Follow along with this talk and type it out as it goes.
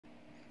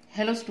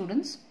Hello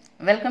students,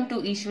 welcome to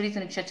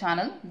Eshwari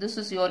channel. This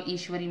is your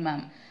Eshwari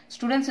ma'am.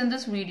 Students, in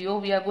this video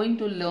we are going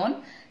to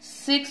learn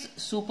 6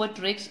 super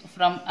tricks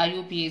from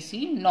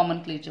IUPAC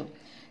nomenclature.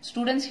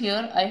 Students,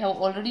 here I have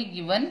already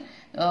given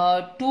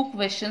 2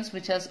 questions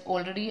which has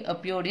already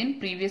appeared in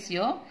previous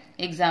year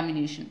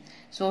examination.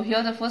 So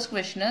here the first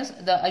question is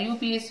the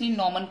IUPAC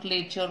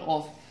nomenclature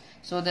of.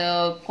 So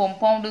the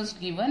compound is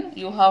given.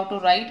 You have to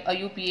write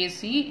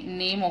IUPAC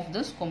name of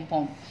this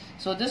compound.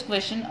 So this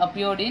question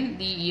appeared in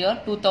the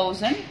year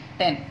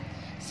 2010.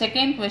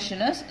 Second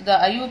question is the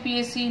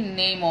IUPAC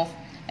name of.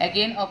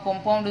 Again a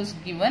compound is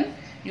given.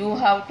 You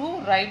have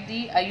to write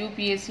the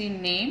IUPAC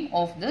name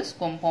of this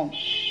compound.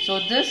 So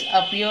this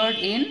appeared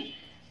in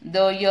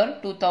the year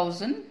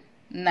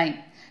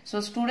 2009.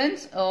 So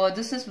students,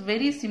 this is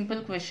very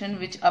simple question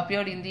which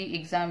appeared in the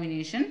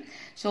examination.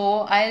 So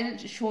I'll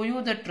show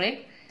you the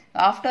trick.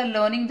 After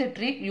learning the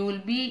trick, you will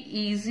be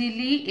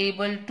easily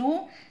able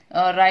to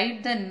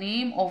write the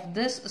name of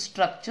this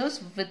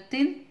structures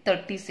within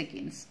 30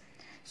 seconds.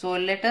 So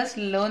let us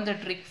learn the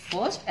trick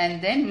first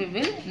and then we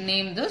will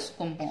name this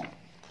compound.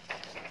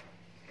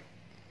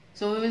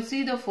 So we will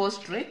see the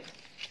first trick.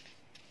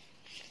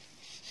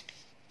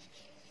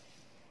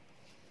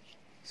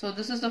 So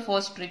this is the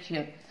first trick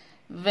here.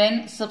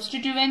 When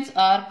substituents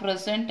are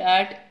present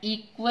at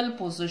equal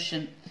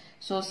position.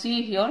 So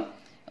see here.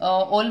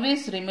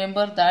 Always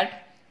remember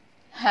that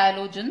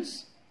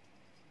halogens,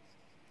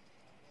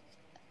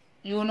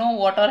 you know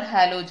what are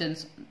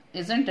halogens,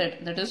 isn't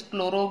it? That is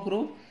chloro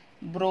group,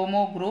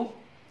 bromo group,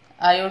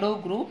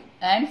 iodo group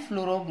and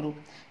fluoro group.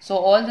 So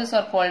all these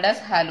are called as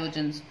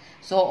halogens.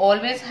 So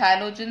always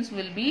halogens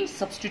will be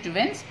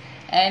substituents,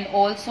 and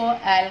also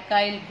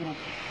alkyl group.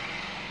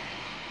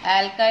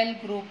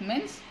 Alkyl group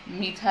means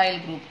methyl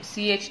group,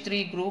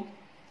 CH3 group,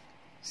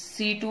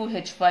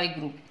 C2H5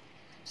 group.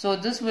 So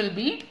this will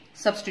be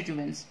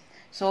substituents.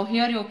 So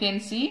here you can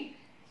see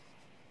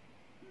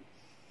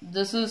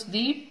this is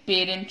the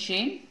parent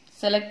chain.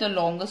 Select the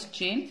longest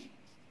chain.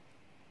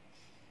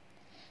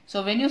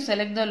 So when you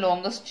select the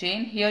longest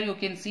chain, here you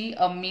can see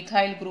a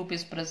methyl group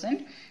is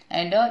present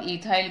and a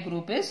ethyl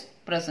group is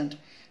present.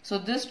 So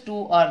these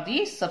two are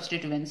the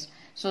substituents.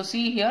 So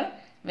see here,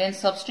 when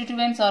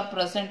substituents are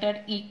present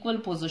at equal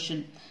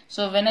position.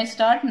 So when I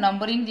start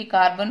numbering the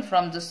carbon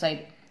from this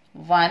side,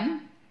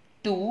 1,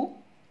 2,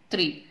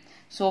 3.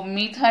 So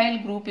methyl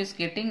group is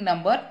getting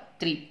number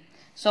 3.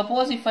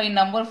 Suppose if I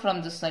number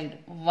from this side,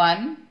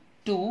 1,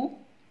 2,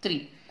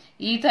 3.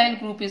 Ethyl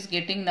group is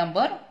getting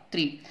number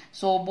 3.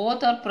 So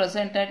both are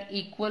present at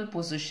equal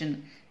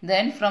position.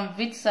 Then from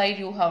which side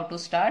you have to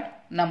start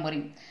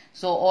numbering.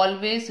 So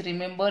always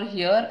remember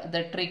here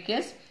the trick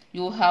is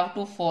you have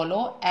to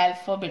follow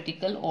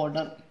alphabetical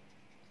order.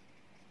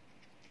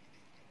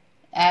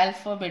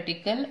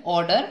 Alphabetical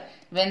order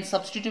when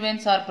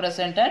substituents are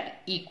present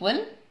at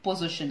equal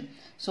position.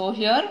 So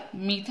here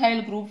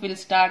methyl group will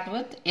start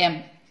with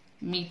M,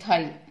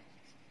 methyl,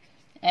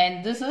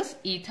 and this is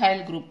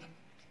ethyl group.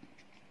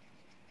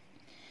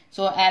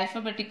 So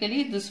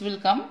alphabetically this will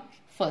come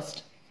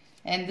first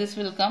and this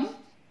will come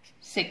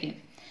second.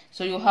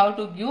 So you have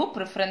to give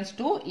preference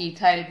to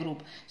ethyl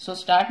group. So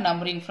start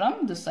numbering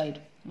from this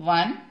side.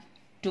 1,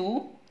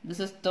 2, this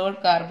is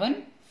third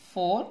carbon,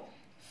 4,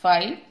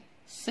 5,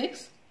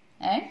 6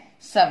 and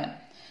 7.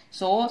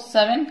 So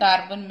 7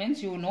 carbon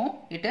means you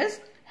know it is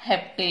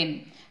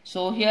heptane.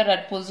 So here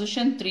at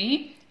position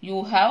 3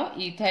 you have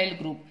ethyl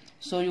group.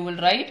 So you will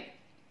write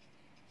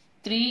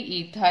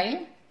 3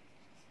 ethyl,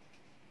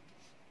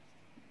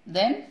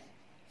 then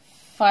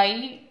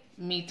 5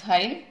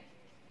 methyl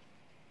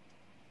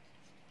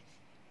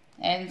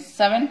and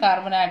 7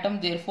 carbon atom,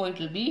 therefore it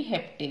will be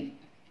heptane.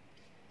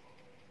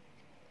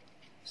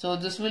 So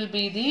this will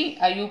be the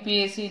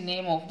IUPAC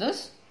name of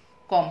this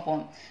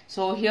compound.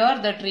 So here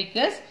the trick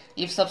is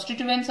if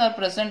substituents are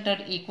present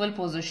at equal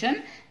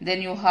position,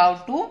 then you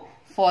have to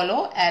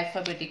follow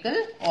alphabetical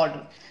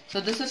order. So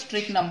this is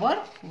trick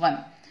number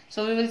 1.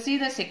 So we will see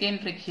the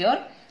second trick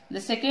here. The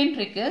second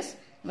trick is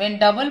when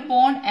double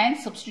bond and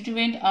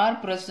substituent are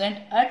present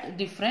at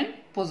different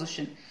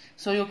position.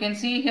 So you can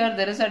see here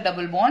there is a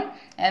double bond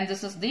and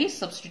this is the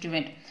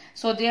substituent.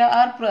 So they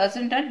are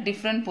present at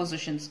different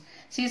positions.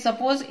 See,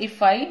 suppose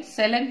if I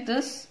select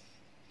this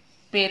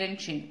parent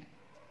chain.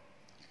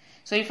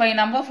 So if I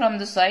number from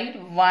the side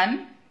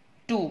 1,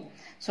 2.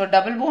 So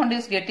double bond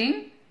is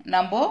getting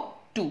number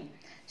 2.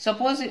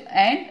 Suppose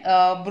and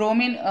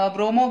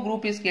bromo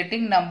group is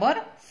getting number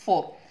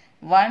 4.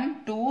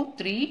 1, 2,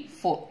 3,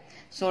 4.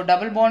 So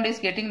double bond is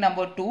getting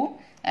number 2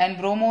 and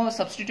bromo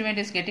substituent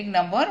is getting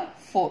number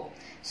 4.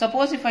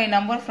 Suppose if I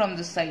number from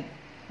this side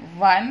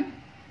 1,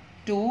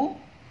 2,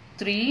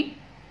 3,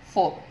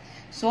 4.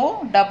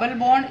 So double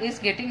bond is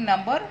getting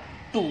number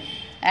 2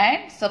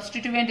 and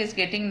substituent is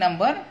getting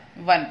number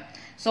 1.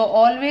 So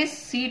always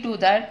see to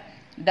that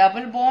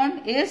double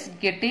bond is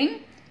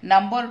getting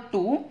number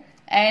 2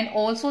 and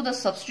also the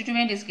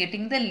substituent is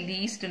getting the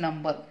least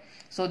number.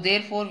 So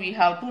therefore we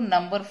have to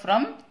number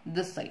from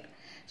this side.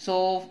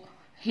 So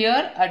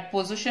here at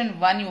position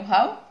 1 you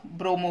have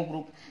bromo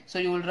group. So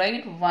you will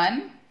write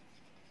 1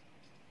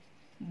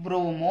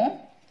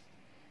 bromo,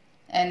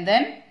 and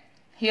then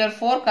here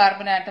 4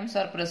 carbon atoms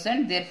are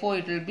present, therefore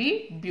it will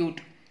be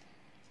but.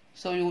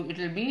 So it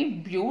will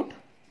be but.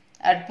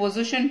 At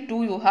position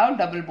 2 you have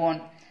double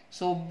bond,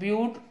 so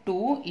but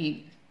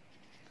 2ene.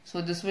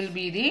 So this will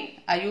be the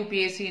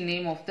IUPAC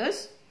name of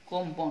this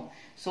compound.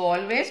 So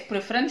always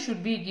preference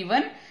should be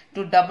given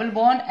to double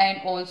bond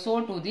and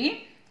also to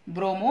the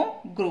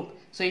bromo group.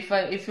 So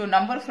if you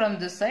number from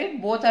this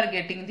side, both are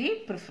getting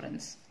the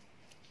preference.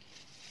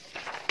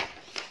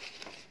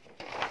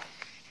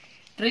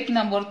 Trick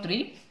number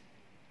 3.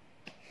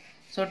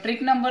 So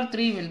trick number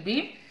 3 will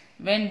be,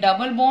 when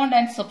double bond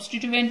and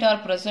substituent are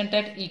present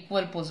at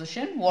equal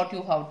position, what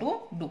you have to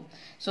do.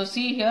 So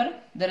see here,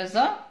 there is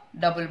a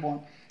double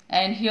bond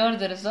and here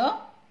there is a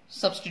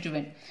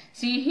substituent.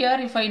 See here,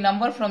 if I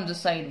number from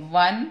this side,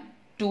 1,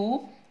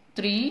 2,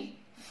 3,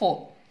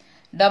 4.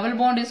 Double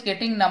bond is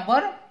getting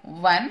number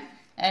 1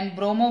 and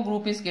bromo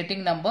group is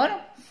getting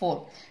number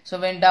 4. So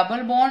when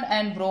double bond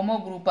and bromo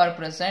group are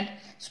present,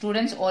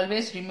 students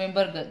always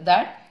remember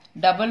that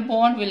double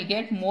bond will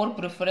get more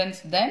preference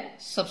than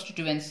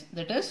substituents,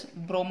 that is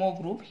bromo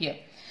group here.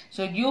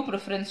 So give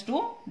preference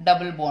to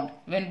double bond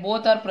when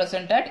both are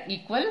present at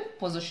equal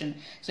position.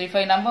 So if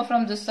I number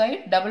from this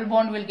side, double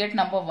bond will get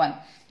number 1.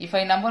 If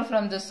I number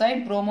from this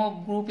side,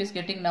 bromo group is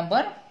getting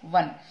number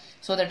 1.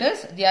 So that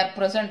is, they are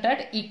present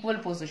at equal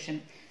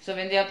position. So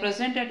when they are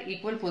present at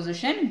equal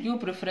position,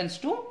 give preference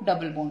to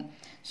double bond.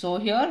 So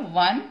here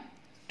 1,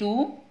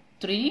 2,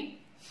 3,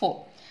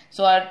 4.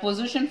 So at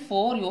position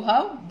 4 you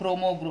have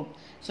bromo group.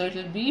 So it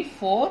will be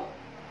 4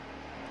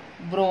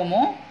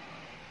 bromo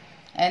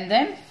and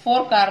then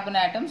 4 carbon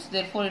atoms,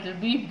 therefore it will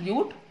be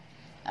but.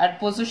 At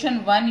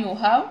position 1 you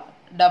have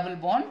double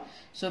bond,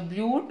 so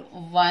but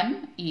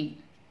 1ene.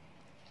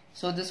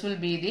 So this will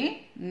be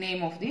the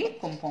name of the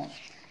compound.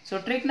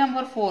 So trick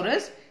number 4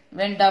 is,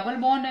 when double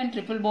bond and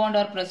triple bond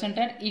are present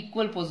at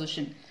equal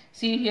position.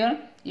 See here,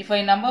 if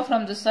I number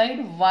from this side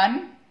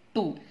 1,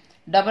 2,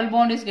 double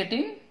bond is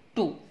getting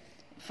 2.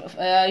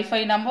 If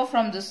I number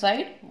from this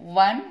side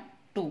 1,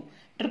 2,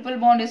 triple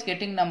bond is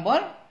getting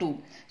number 2.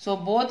 So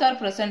both are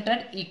present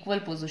at equal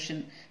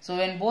position. So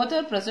when both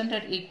are present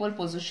at equal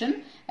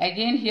position,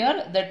 again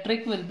here the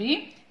trick will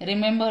be,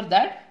 remember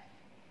that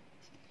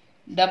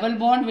double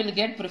bond will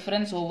get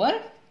preference over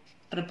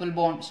triple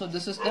bond. So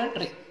this is the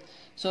trick.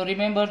 So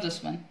remember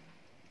this one.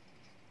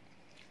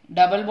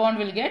 Double bond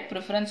will get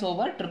preference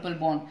over triple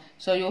bond.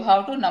 So you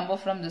have to number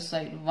from this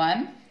side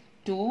 1,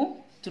 2,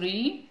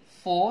 3,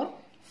 4,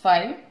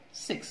 5,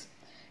 6.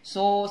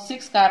 So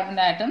 6 carbon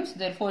atoms,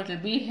 therefore it will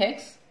be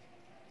hex,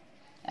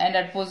 and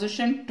at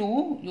position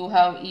 2 you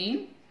have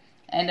ene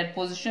and at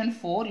position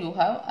 4 you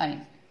have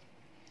ine.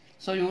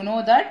 So you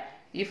know that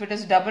if it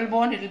is double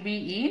bond it will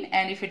be ene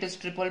and if it is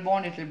triple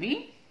bond it will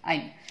be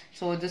ine.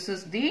 So this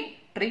is the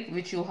trick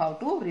which you have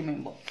to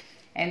remember.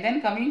 And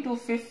then coming to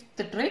fifth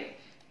trick,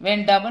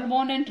 when double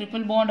bond and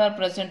triple bond are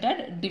present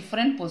at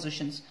different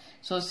positions.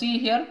 So see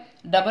here,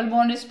 double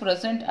bond is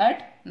present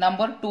at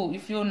number 2.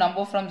 If you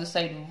number from the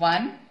side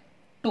 1,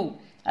 2.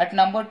 At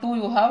number 2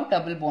 you have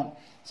double bond.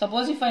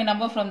 Suppose if I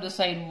number from the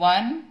side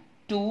 1,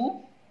 2,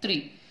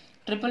 3.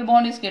 Triple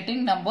bond is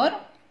getting number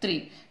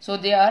 3. So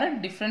they are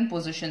at different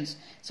positions.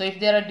 So if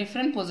there are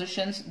different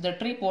positions, the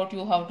trick what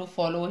you have to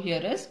follow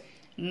here is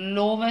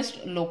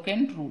lowest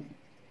locant rule.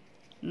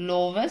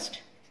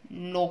 Lowest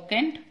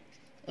locant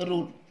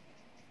rule.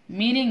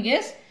 Meaning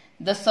is,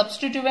 the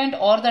substituent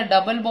or the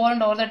double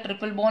bond or the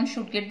triple bond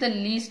should get the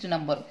least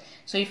number.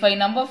 So if I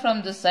number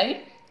from this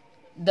side,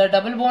 the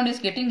double bond is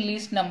getting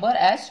least number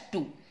as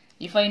 2.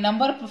 If I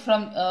number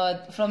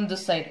from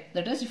this side,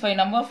 that is if I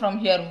number from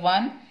here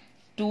 1,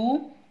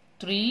 2,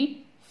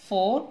 3,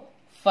 4,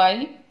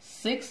 5,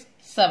 6,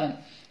 7.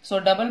 So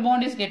double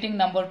bond is getting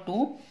number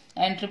 2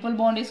 and triple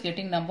bond is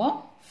getting number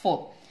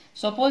 4.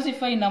 Suppose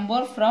if I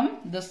number from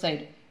this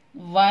side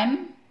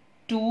 1,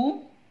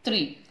 2,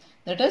 3.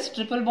 That is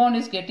triple bond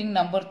is getting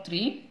number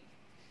 3,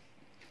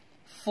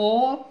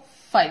 4,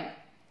 5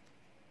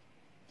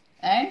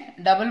 and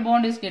double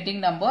bond is getting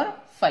number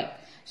 5.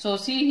 So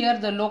see here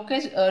the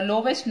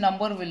lowest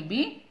number will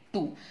be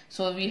 2.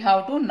 So we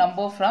have to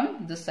number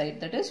from this side,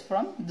 that is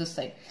from this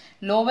side.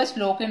 Lowest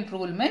locant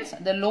rule means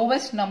the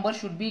lowest number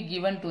should be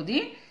given to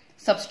the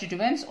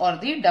substituents or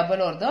the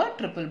double or the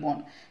triple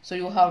bond. So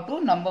you have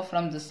to number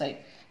from this side.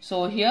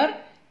 So here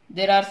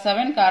there are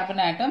 7 carbon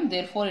atoms,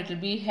 therefore it will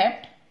be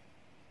hept.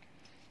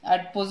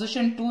 At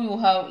position 2 you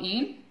have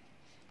ene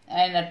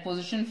and at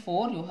position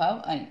 4 you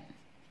have ine.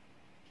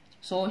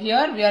 So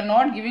here we are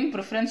not giving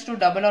preference to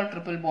double or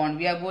triple bond.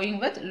 We are going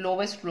with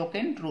lowest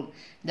locant rule.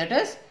 That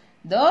is,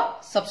 the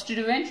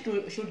substituent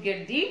should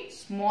get the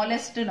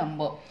smallest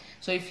number.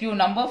 So if you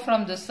number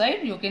from this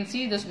side, you can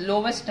see this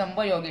lowest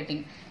number you are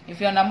getting. If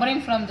you are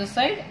numbering from this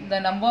side, the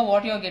number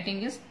what you are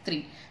getting is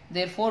 3.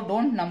 Therefore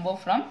don't number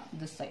from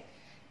this side.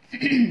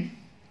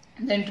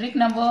 Then trick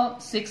number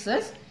 6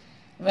 is,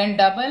 when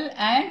double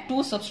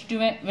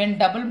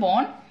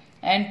bond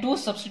and 2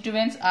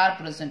 substituents are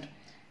present,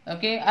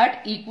 okay,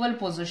 at equal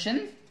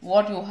position,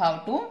 what you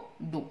have to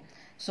do.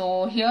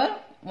 So here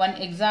one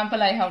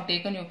example I have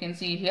taken, you can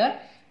see here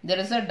there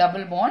is a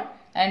double bond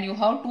and you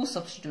have 2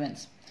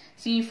 substituents.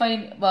 See, if I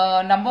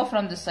number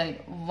from this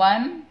side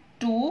 1,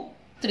 2,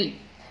 3.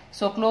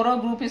 So chloro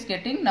group is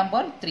getting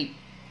number 3.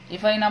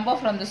 If I number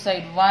from this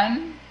side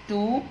 1,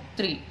 2,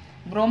 3.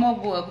 Bromo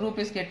group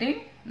is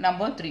getting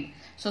number 3.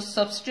 So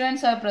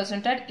substituents are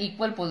present at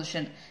equal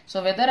position.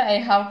 So whether I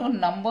have to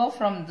number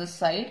from this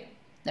side,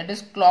 that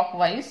is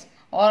clockwise,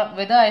 or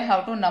whether I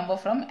have to number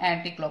from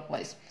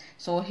anti-clockwise.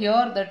 So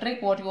here the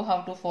trick what you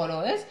have to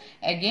follow is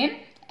again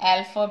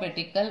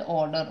alphabetical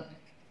order.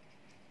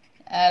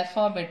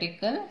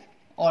 Alphabetical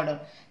order.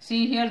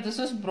 See here, this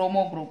is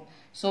bromo group.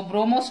 So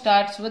bromo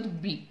starts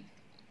with B.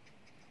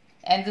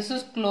 And this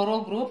is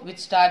chloro group which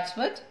starts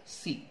with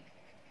C.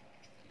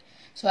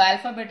 So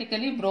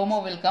alphabetically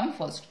bromo will come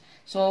first.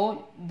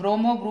 So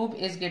bromo group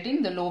is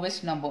getting the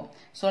lowest number.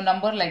 So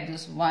number like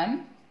this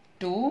 1,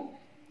 2,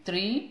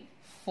 3,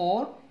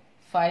 4,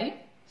 5,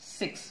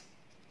 6.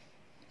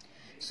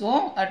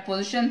 So at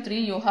position 3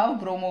 you have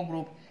bromo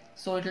group.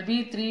 So it will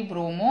be 3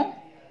 bromo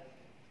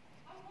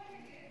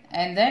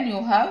and then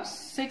you have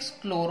 6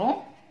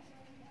 chloro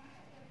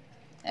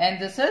and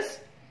this is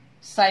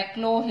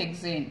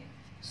cyclohexane.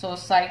 So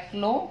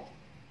cyclohex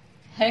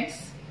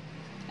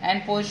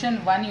and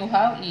position 1 you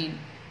have ene.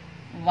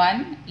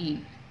 1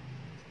 ene.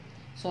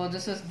 So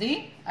this is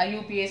the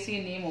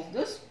IUPAC name of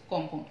this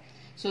compound.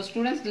 So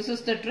students, this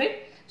is the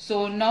trick.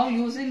 So now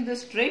using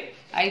this trick,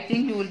 I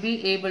think you will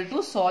be able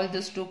to solve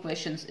these 2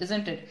 questions,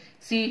 isn't it?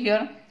 See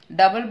here,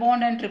 double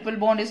bond and triple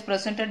bond is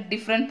present at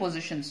different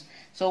positions.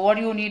 So what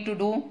you need to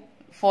do,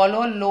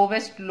 follow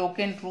lowest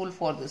locant rule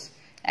for this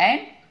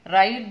and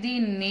write the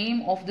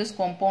name of this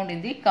compound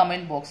in the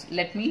comment box.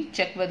 Let me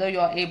check whether you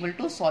are able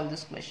to solve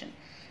this question.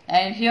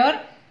 And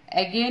here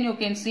again you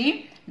can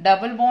see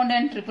double bond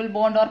and triple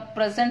bond are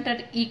present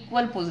at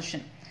equal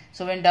position.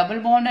 So when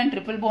double bond and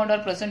triple bond are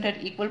present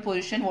at equal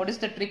position, what is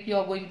the trick you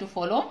are going to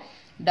follow?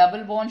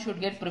 Double bond should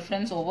get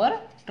preference over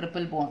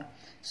triple bond.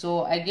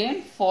 So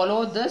again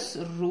follow this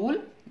rule,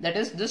 that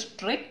is this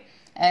trick,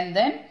 and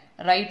then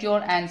write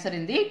your answer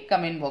in the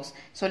comment box.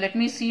 So let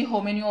me see how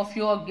many of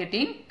you are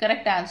getting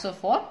correct answer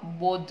for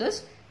both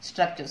these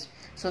structures.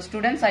 So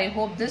students, I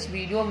hope this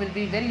video will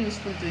be very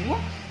useful to you,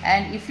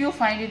 and if you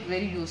find it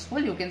very useful,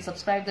 you can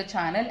subscribe the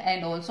channel,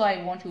 and also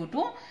I want you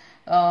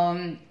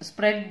to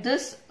spread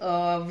this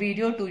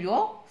video to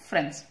your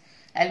friends.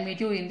 I'll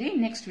meet you in the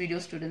next video,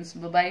 students.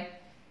 Bye bye.